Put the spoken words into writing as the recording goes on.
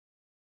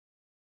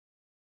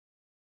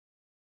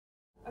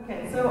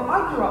Okay, so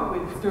I grew up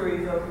with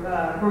stories of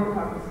Robert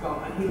Falcon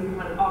Scott, and he was a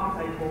kind of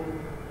archetypal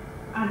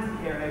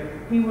anti-hero.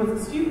 He was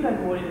a stupid,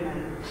 avoided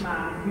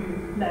man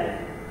who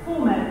led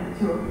 4 men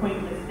to a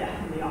pointless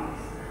death in the ice.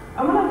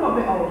 And when I got a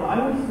bit older, I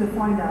wanted to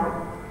find out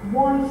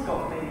why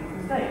Scott made these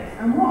mistakes.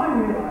 And what I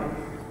realised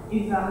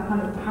is that the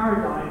kind of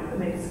paradigm that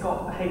made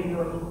Scott behave the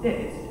way he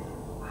did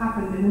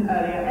happened in an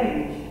earlier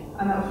age,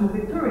 and that was from the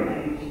Victorian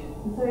age.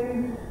 And so,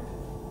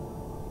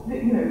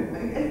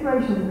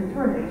 exploration in the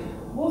Victorian age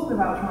wasn't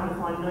about trying to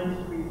find 90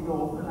 degrees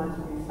north and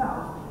 90 degrees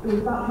south. It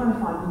was about trying to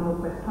find the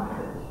Northwest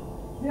Passage.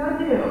 The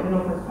idea of the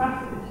Northwest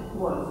Passage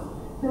was,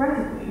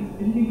 theoretically,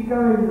 if you could go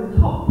over the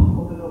top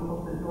of the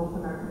North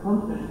American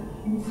continent,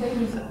 you would save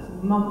yourself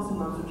months and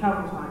months of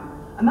travel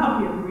time. And that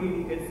would be a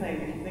really good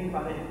thing if you think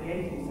about it in the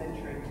 18th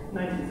century,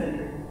 19th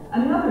century.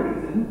 And another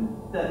reason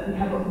that we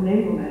had lots of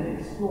naval men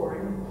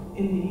exploring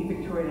in the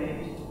Victorian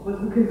age was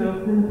because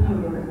of the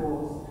Napoleonic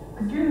Wars.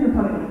 Because during the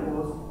Napoleonic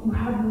Wars, you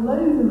had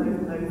loads and loads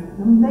and loads,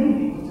 the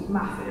navy was just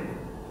massive.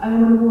 And then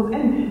when the wars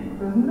ended,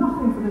 there was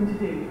nothing for them to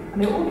do, and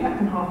they were all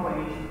kept on half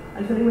wage,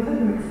 and so they were sent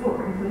them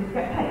exploring so they could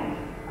get paid.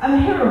 And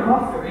the hero of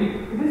our story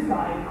is this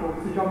guy called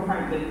Sir John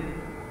Franklin,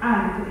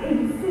 and at the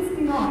age of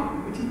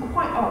 59, which is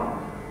quite old,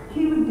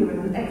 he was given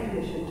an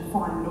expedition to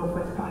find the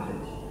Northwest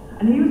Passage.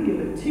 And he was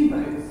given 2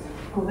 boats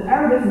called the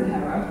Erebus and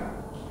Terror,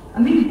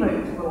 and these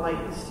boats were like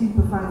the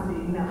super fancy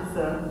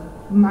NASA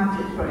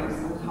magic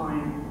boats at the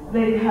time.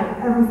 They had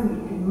everything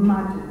you could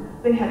imagine.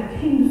 They had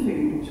tinned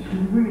food, which was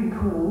really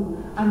cool,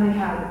 and they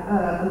had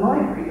a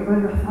library of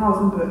over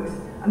 1,000 books,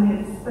 and they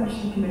had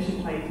specially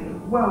commissioned plates, and it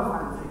was well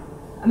fancy.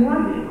 And the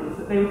idea was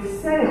that they would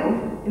sail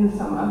in the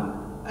summer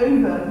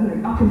over,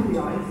 up into the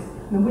ice,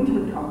 and then winter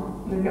would come,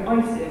 and they'd get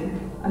ice in,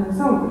 and then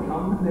summer would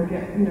come, and they'd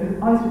get, the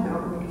ice would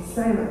melt, and they could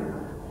sail over.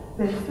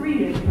 They had 3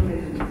 years of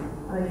provisions,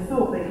 and they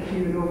thought they could do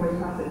the Northwest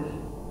Passage.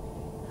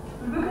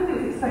 But because it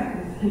was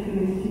expected to take at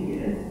least 2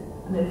 years,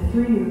 and they had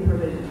 3 years of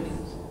provisions,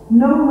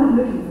 no one went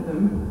looking for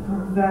them for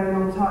a very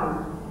long time,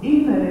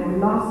 even though they were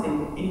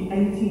lasting in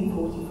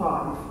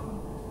 1845.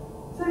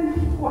 So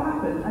what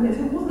happened? And it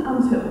wasn't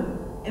until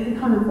in the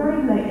kind of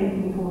very late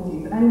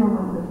 1840s that anyone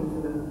went looking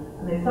for them,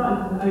 and they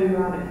started an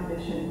overland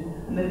expedition,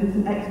 and there did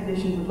some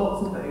expeditions with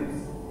lots of boats.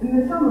 In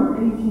the summer of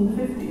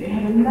 1850, they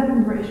had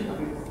 11 British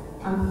boats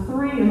and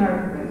 3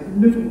 American boats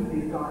looking for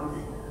these guys,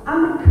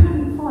 and they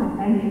couldn't find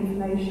any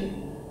information.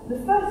 The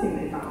first thing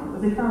they found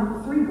was they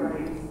found 3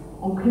 graves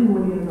on King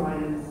William's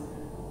Islands.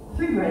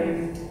 3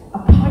 graves, a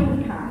pile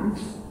of cans,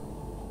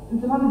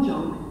 and some other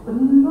junk, but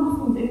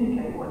nothing to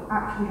indicate what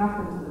actually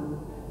happened to them.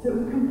 So it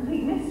was a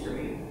complete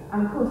mystery.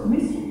 And of course,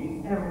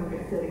 mysteries, everyone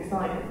gets dead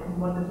excited and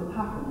wonders what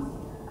happens.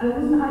 And it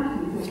wasn't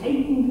actually until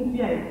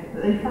 1858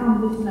 that they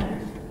found this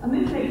note. And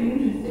this note is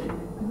interesting,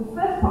 because the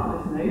first part of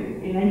this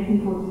note, in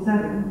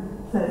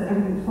 1847, says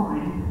everything's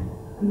fine.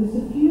 And just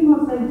a few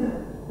months later,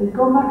 they've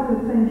gone back to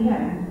the same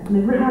Ken, and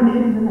they've written on the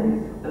end of the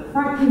note that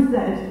Franklin's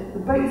dead, the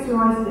boats are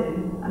iced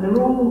in, and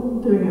they're all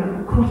doing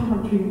a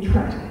cross-country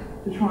trek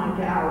to try and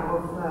get out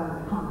of the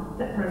kind of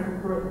depressive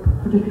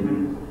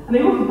predicament. And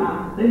they also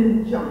found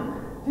there's junk,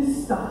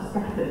 just stuff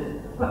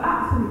scattered, but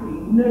absolutely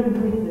no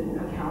written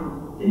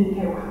account to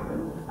indicate what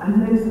happened, and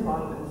no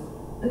survivors.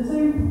 And so,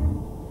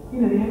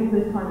 they had all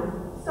this kind of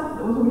stuff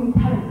that wasn't really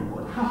telling them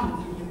what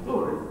happened to these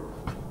explorers.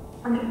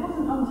 And it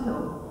wasn't until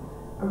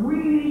a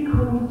really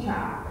cool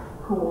chap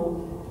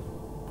called,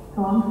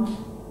 John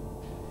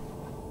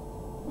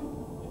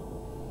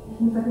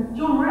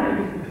Ray.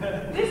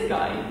 This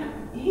guy,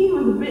 he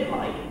was a bit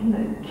like,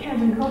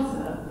 Kevin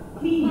Costner.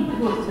 He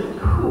was just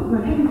cool. No,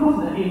 Kevin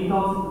Costner in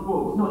Dances with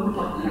Wolves, not just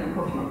like Kevin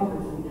Costner,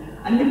 obviously.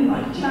 And he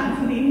chatted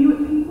to the Inuit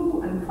people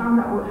and found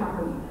out what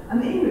happened.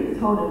 And the Inuits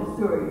told him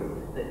stories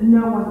that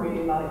no one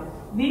really liked.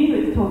 The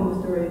Inuits told him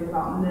stories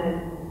about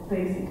men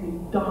basically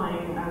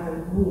dying as they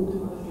walked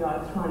across the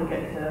ice trying to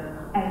get to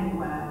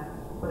anywhere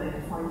where they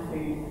could find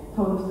food.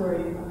 Told them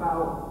stories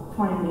about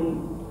finding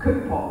cook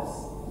pots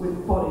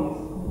with bodies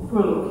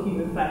full of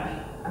human flesh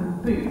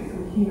and boots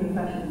with human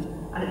flesh in them,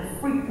 and it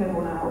freaked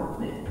everyone out,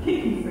 and it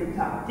particularly freaked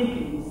out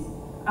Dickens.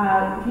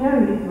 If you know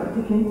anything about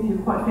Dickens, he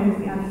was quite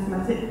famously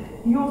anti-Semitic.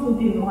 He also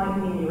didn't like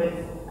the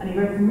Inuits, and he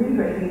wrote some really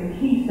great things.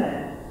 He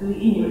said that the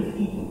Inuits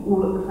eating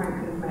all of the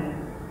Franklin's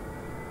men.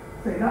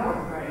 So that was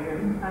very good,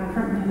 and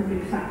Franklin had a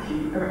big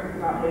statue erected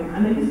about him,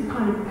 and they just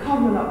kind of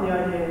covered up the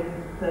idea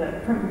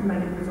that Franklin's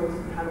men had resorted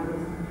to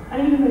cannibalism. And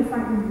even though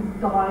Franklin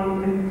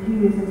died and a few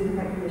years into his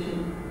expedition,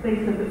 they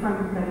said that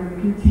Franklin's men would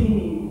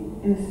continue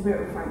in the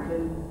spirit of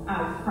Franklin,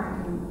 as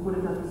Franklin would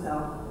have done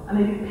himself. And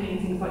they did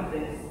paintings like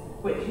this,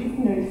 which you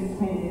can notice this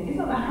painting, it's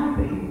not that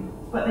happy,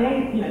 but they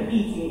ain't,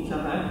 eating each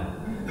other.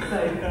 So,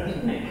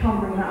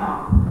 covering that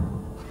up.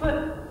 But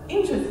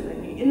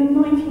interestingly, in the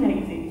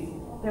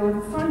 1980s, there was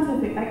a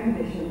scientific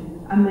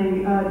expedition, and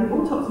they did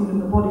autopsies on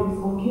the bodies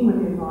on King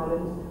William's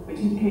Island, which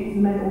indicates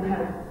the men all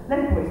had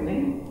lead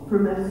poisoning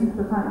from their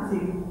super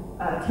fancy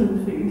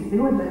tinned foods. They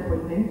all had lead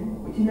poisoning,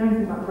 which you know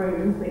anything about the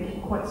Romans, they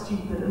keep quite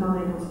stupid and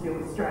unable to deal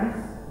with stress.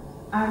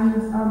 And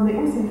they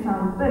also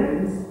found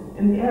bones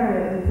in the area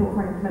that they thought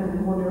Frank's men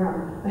had wandered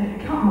around, they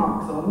had cut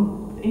marks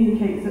on that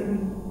indicates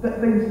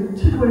that they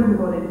took away from the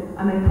body,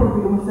 and they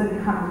probably almost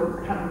certainly had looked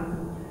at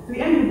cannibalism. So at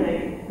the end of the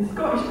day, the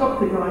Scottish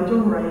doctor guy,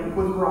 John Ray,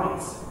 was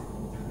right.